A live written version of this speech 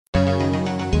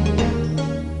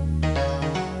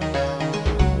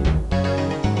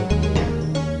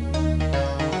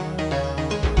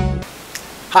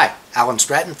Alan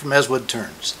Stratton from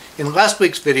Woodturning. In last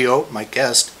week's video, my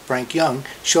guest, Frank Young,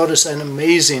 showed us an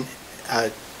amazing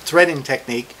threading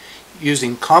technique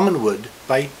using common wood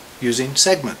by using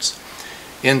segments.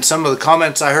 In some of the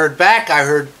comments I heard back, I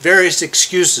heard various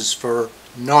excuses for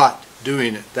not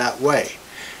doing it that way.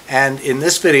 And in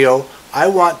this video, I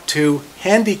want to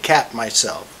handicap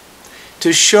myself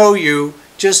to show you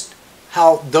just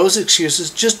how those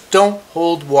excuses just don't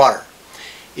hold water.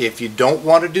 If you don't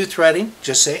want to do threading,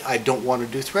 just say, I don't want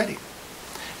to do threading.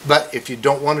 But if you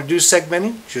don't want to do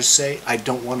segmenting, just say, I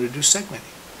don't want to do segmenting.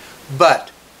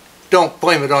 But don't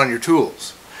blame it on your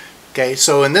tools. Okay,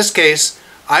 so in this case,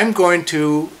 I'm going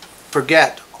to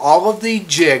forget all of the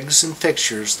jigs and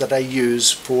fixtures that I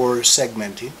use for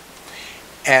segmenting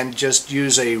and just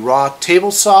use a raw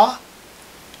table saw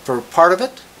for part of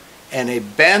it and a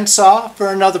bandsaw for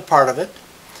another part of it.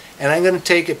 And I'm going to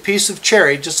take a piece of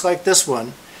cherry, just like this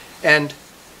one, and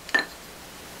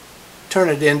turn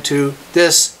it into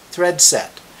this thread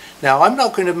set. Now I'm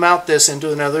not going to mount this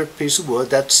into another piece of wood.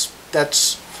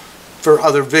 That's for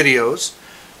other videos.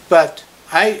 But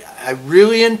I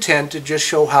really intend to just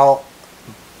show how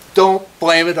don't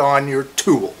blame it on your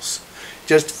tools.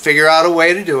 Just figure out a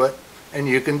way to do it and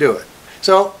you can do it.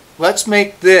 So let's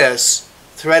make this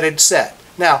threaded set.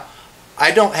 Now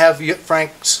I don't have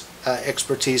Frank's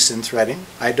expertise in threading.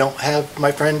 I don't have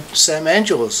my friend Sam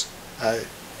Angelo's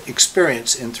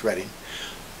experience in threading.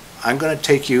 I'm going to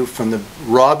take you from the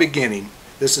raw beginning.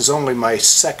 This is only my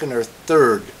second or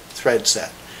third thread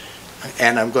set,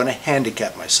 and I'm going to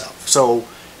handicap myself. So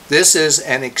this is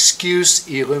an excuse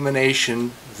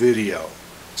elimination video.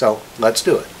 So let's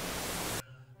do it.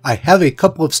 I have a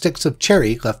couple of sticks of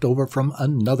cherry left over from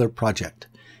another project.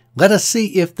 Let us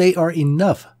see if they are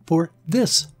enough for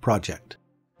this project.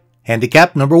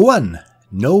 Handicap number 1,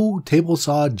 no table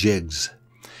saw jigs.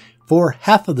 For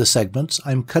half of the segments,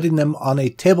 I'm cutting them on a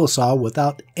table saw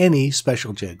without any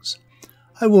special jigs.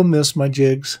 I will miss my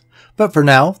jigs, but for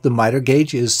now, the miter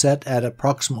gauge is set at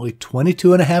approximately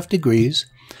 22.5 degrees.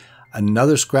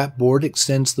 Another scrap board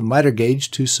extends the miter gauge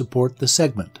to support the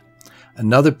segment.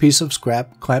 Another piece of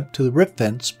scrap clamped to the rip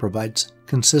fence provides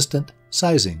consistent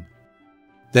sizing.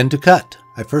 Then to cut,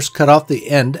 I first cut off the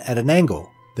end at an angle.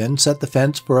 Then set the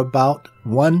fence for about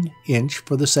 1 inch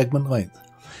for the segment length.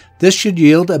 This should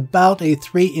yield about a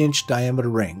 3-inch diameter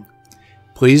ring.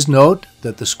 Please note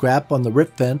that the scrap on the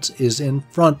rip fence is in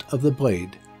front of the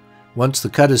blade. Once the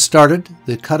cut is started,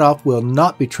 the cutoff will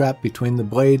not be trapped between the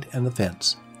blade and the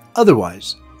fence.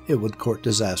 Otherwise, it would court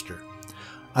disaster.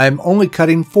 I am only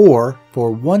cutting 4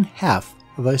 for 1/2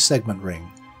 of a segment ring.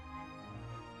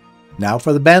 Now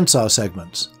for the bandsaw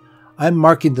segments. I'm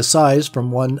marking the size from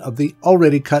one of the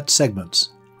already cut segments.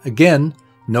 Again,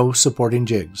 no supporting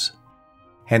jigs.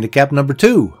 Handicap number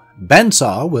 2,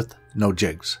 bandsaw with no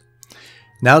jigs.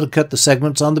 Now to cut the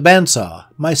segments on the bandsaw.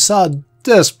 My saw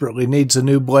desperately needs a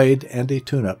new blade and a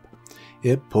tune-up.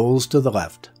 It pulls to the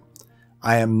left.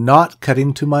 I am not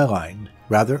cutting to my line.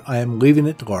 Rather, I am leaving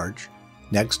it large.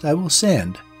 Next, I will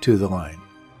sand to the line.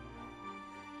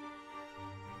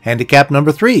 Handicap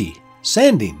number 3,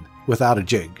 sanding without a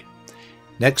jig.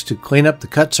 Next, to clean up the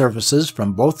cut surfaces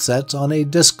from both sets on a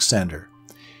disc sander.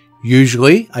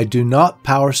 Usually, I do not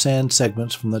power sand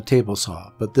segments from the table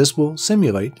saw, but this will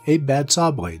simulate a bad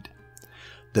saw blade.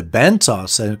 The bandsaw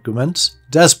segments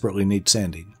desperately need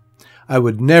sanding. I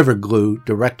would never glue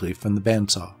directly from the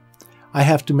bandsaw. I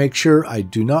have to make sure I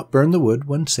do not burn the wood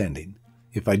when sanding.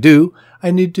 If I do,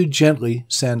 I need to gently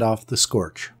sand off the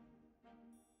scorch.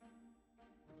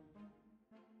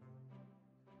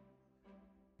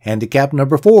 Handicap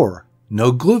number 4,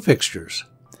 no glue fixtures.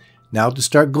 Now to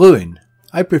start gluing.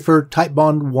 I prefer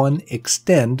Titebond 1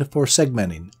 Extend for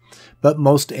segmenting, but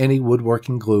most any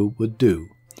woodworking glue would do.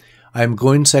 I am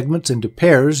gluing segments into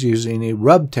pairs using a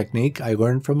rub technique I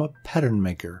learned from a pattern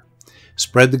maker.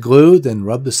 Spread the glue, then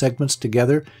rub the segments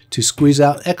together to squeeze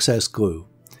out excess glue.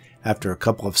 After a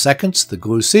couple of seconds, the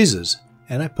glue seizes,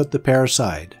 and I put the pair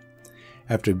aside.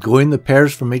 After gluing the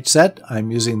pairs from each set,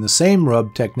 I'm using the same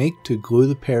rub technique to glue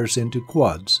the pairs into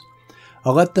quads.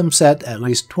 I'll let them set at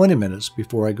least 20 minutes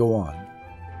before I go on.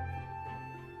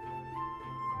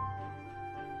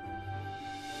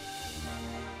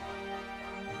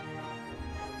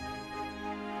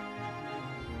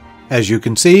 As you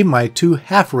can see, my 2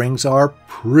 half rings are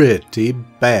pretty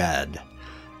bad.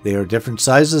 They are different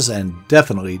sizes and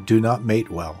definitely do not mate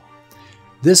well.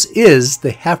 This is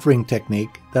the half ring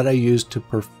technique that I use to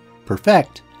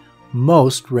perfect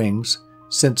most rings,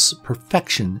 since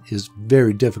perfection is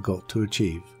very difficult to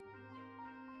achieve.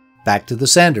 Back to the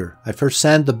sander. I first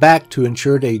sand the back to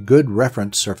ensure a good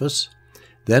reference surface.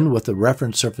 Then with the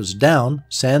reference surface down,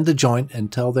 sand the joint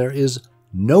until there is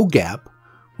no gap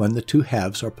when the two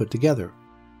halves are put together.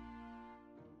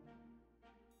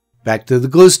 Back to the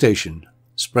glue station.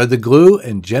 Spread the glue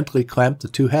and gently clamp the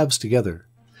two halves together.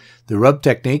 The rub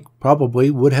technique probably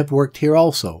would have worked here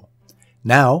also.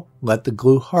 Now let the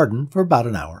glue harden for about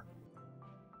an hour.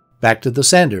 Back to the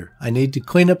sander. I need to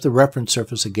clean up the reference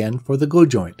surface again for the glue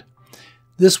joint.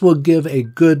 This will give a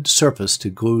good surface to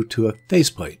glue to a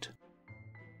faceplate.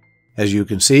 As you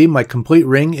can see, my complete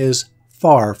ring is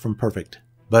far from perfect,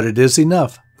 but it is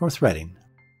enough for threading.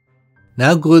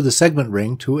 Now glue the segment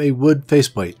ring to a wood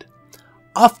faceplate.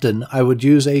 Often I would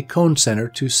use a cone center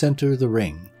to center the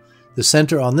ring. The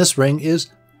center on this ring is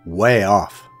way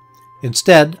off.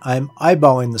 Instead, I'm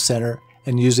eyeballing the center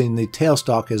and using the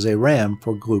tailstock as a ram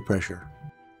for glue pressure.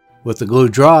 With the glue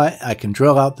dry, I can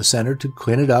drill out the center to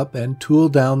clean it up and tool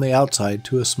down the outside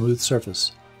to a smooth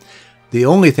surface. The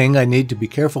only thing I need to be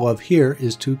careful of here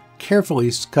is to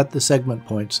carefully cut the segment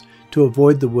points to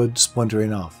avoid the wood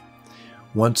splintering off.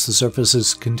 Once the surface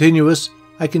is continuous,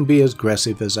 I can be as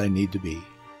aggressive as I need to be.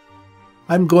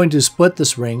 I'm going to split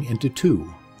this ring into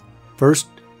two. First,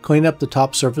 clean up the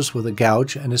top surface with a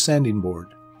gouge and a sanding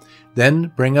board.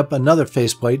 Then bring up another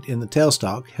faceplate in the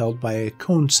tailstock held by a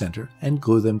cone center and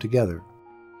glue them together.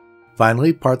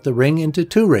 Finally, part the ring into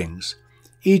two rings.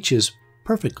 Each is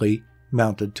perfectly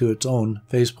mounted to its own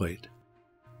faceplate.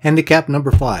 Handicap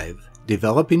number 5,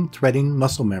 developing threading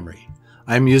muscle memory.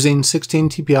 I'm using 16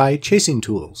 TPI chasing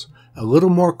tools, a little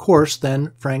more coarse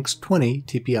than Frank's 20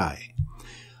 TPI.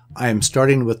 I am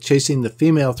starting with chasing the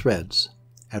female threads.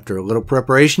 After a little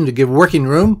preparation to give working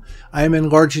room, I am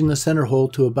enlarging the center hole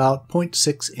to about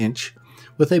 0.6 inch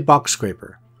with a box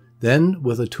scraper. Then,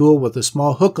 with a tool with a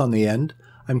small hook on the end,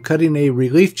 I'm cutting a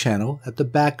relief channel at the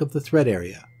back of the thread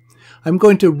area. I'm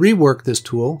going to rework this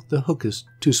tool, the hook is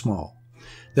too small.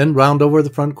 Then round over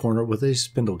the front corner with a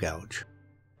spindle gouge.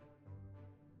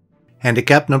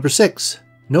 Handicap number 6.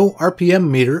 No RPM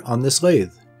meter on this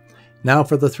lathe. Now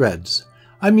for the threads.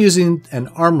 I'm using an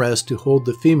armrest to hold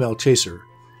the female chaser.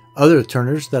 Other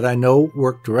turners that I know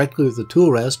work directly with the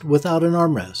tool rest without an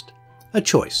armrest. A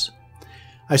choice.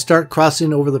 I start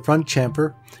crossing over the front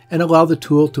chamfer and allow the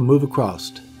tool to move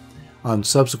across. On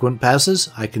subsequent passes,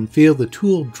 I can feel the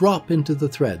tool drop into the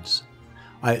threads.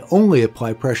 I only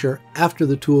apply pressure after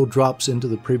the tool drops into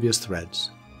the previous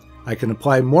threads. I can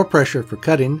apply more pressure for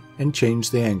cutting and change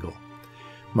the angle.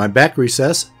 My back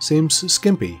recess seems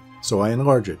skimpy, so I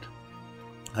enlarge it.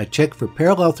 I check for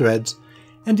parallel threads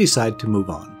and decide to move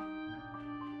on.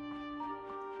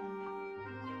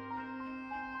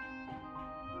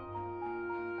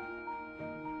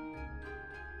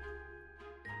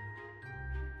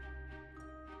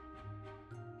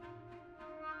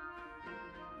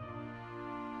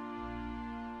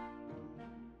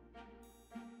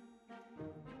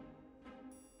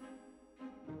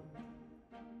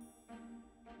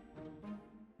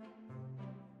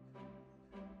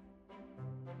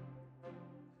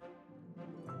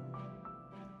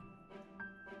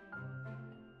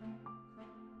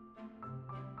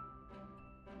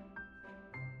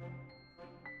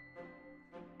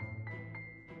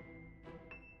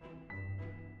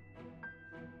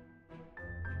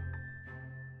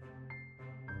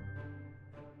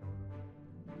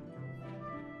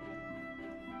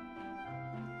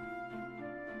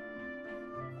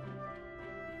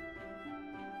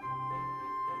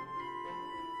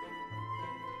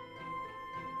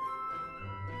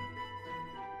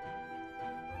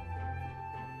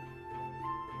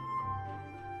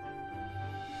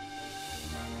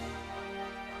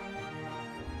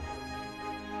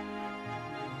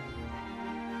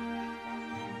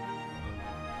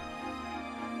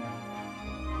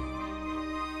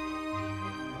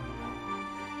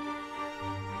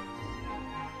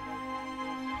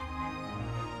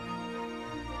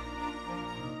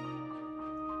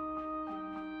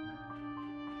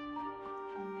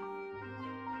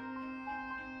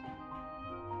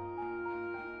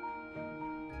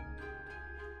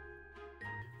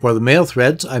 For the male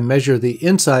threads, I measure the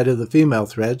inside of the female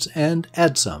threads and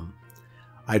add some.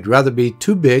 I'd rather be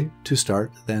too big to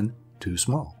start than too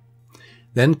small.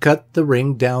 Then cut the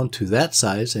ring down to that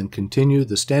size and continue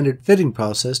the standard fitting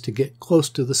process to get close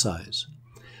to the size.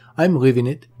 I'm leaving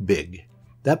it big.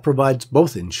 That provides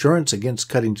both insurance against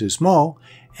cutting too small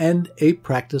and a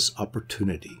practice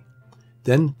opportunity.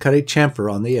 Then cut a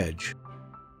chamfer on the edge.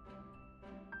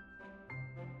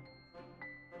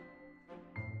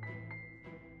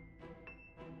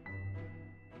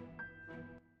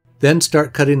 Then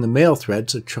start cutting the male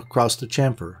threads across the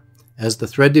chamfer. As the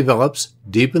thread develops,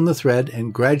 deepen the thread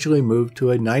and gradually move to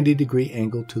a 90-degree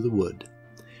angle to the wood.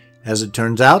 As it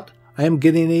turns out, I am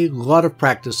getting a lot of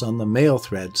practice on the male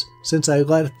threads since I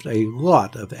left a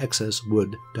lot of excess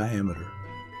wood diameter.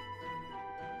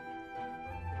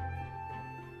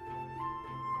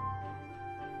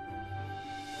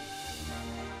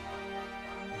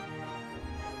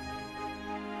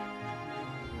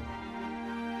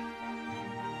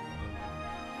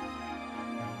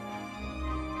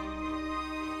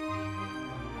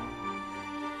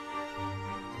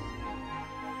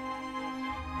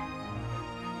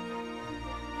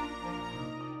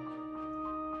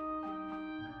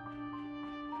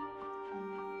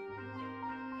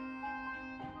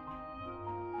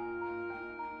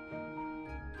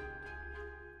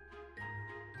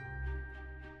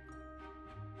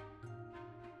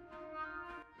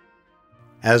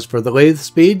 As for the lathe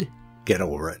speed, get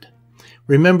over it.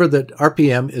 Remember that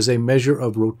RPM is a measure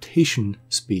of rotation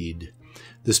speed.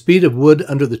 The speed of wood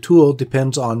under the tool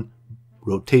depends on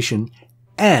rotation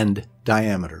and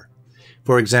diameter.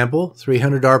 For example,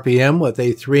 300 RPM with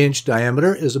a 3-inch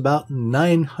diameter is about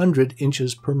 900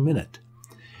 inches per minute.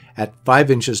 At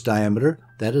 5 inches diameter,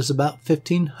 that is about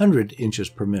 1500 inches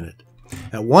per minute.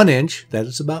 At 1 inch, that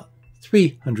is about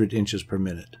 300 inches per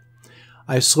minute.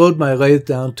 I slowed my lathe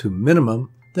down to minimum,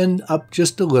 then up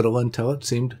just a little until it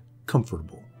seemed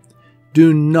comfortable.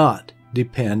 Do not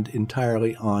depend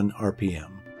entirely on RPM.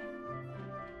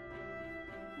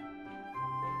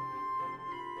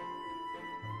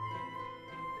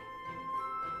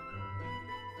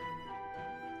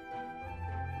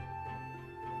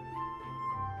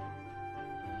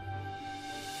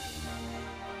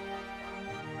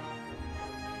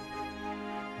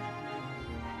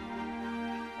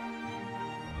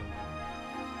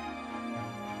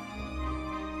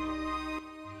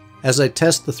 As I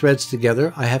test the threads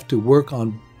together, I have to work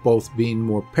on both being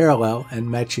more parallel and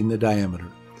matching the diameter.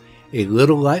 A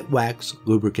little light wax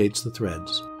lubricates the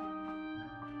threads.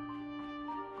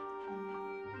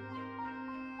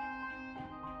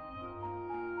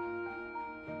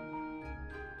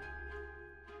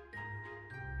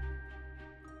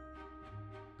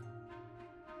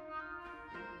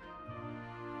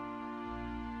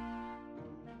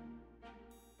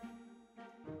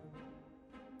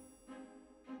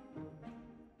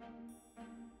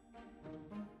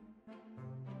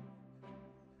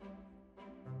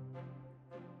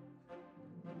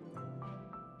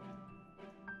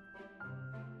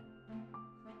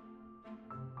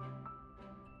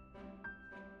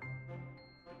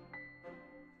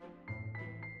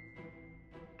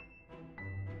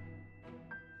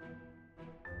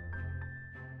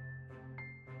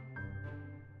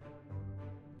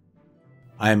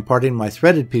 I am parting my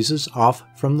threaded pieces off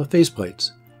from the faceplates.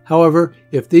 However,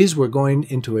 if these were going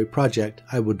into a project,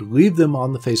 I would leave them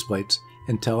on the faceplates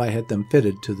until I had them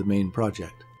fitted to the main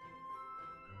project.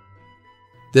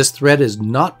 This thread is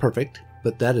not perfect,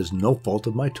 but that is no fault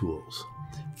of my tools.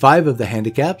 5 of the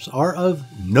handicaps are of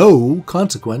no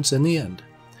consequence in the end.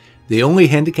 The only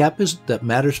handicap that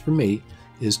matters for me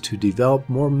is to develop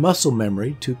more muscle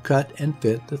memory to cut and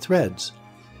fit the threads.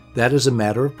 That is a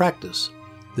matter of practice.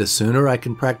 The sooner I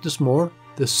can practice more,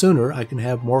 the sooner I can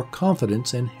have more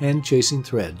confidence in hand chasing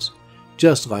threads,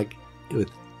 just like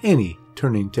with any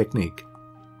turning technique.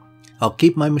 I'll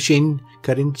keep my machine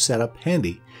cutting setup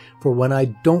handy for when I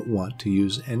don't want to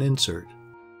use an insert.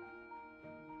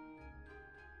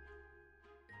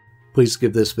 Please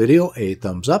give this video a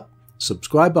thumbs up,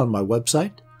 subscribe on my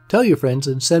website, tell your friends,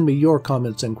 and send me your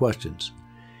comments and questions.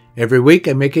 Every week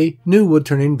I make a new wood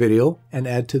turning video and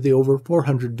add to the over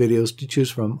 400 videos to choose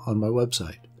from on my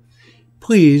website.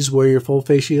 Please wear your full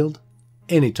face shield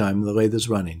anytime the lathe is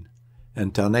running.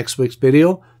 Until next week's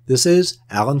video, this is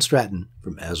Alan Stratton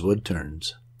from As Wood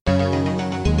Turns.